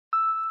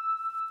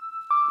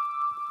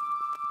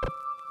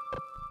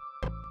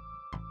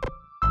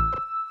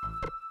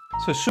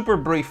So super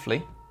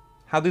briefly,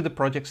 how did the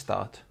project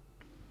start?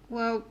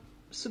 Well,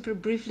 super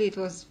briefly, it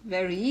was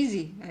very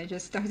easy. I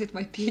just started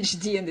my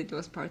PhD and it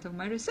was part of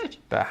my research.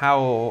 But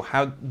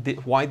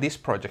why this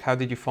project? How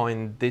did you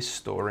find this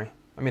story?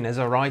 I mean, as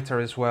a writer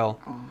as well.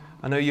 Oh.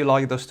 I know you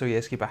like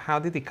Dostoevsky, but how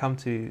did you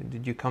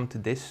come to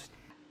this?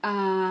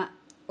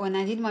 When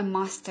I did my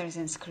master's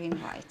in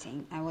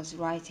screenwriting, I was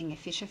writing a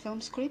feature film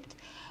script,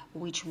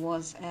 which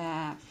was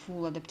a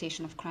full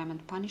adaptation of Crime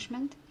and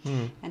Punishment.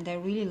 And I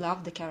really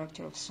loved the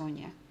character of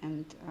Sonia.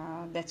 And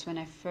that's when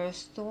I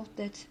first thought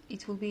that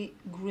it would be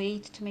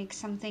great to make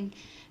something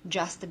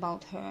just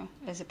about her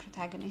as a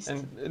protagonist.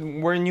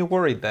 And weren't you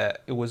worried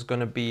that it was going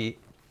to be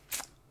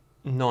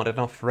not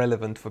enough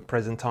relevant for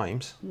present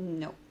times?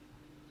 No,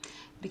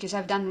 because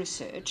I've done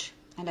research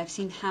and I've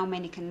seen how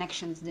many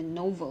connections the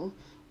novel,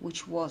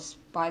 which was,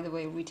 by the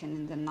way, written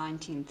in the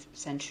 19th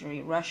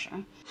century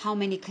Russia, how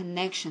many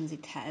connections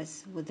it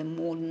has with the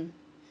modern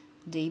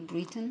day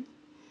Britain.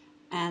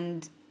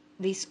 And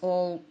this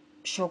all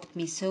shocked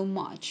me so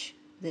much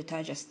that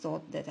I just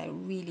thought that I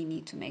really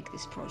need to make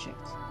this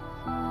project.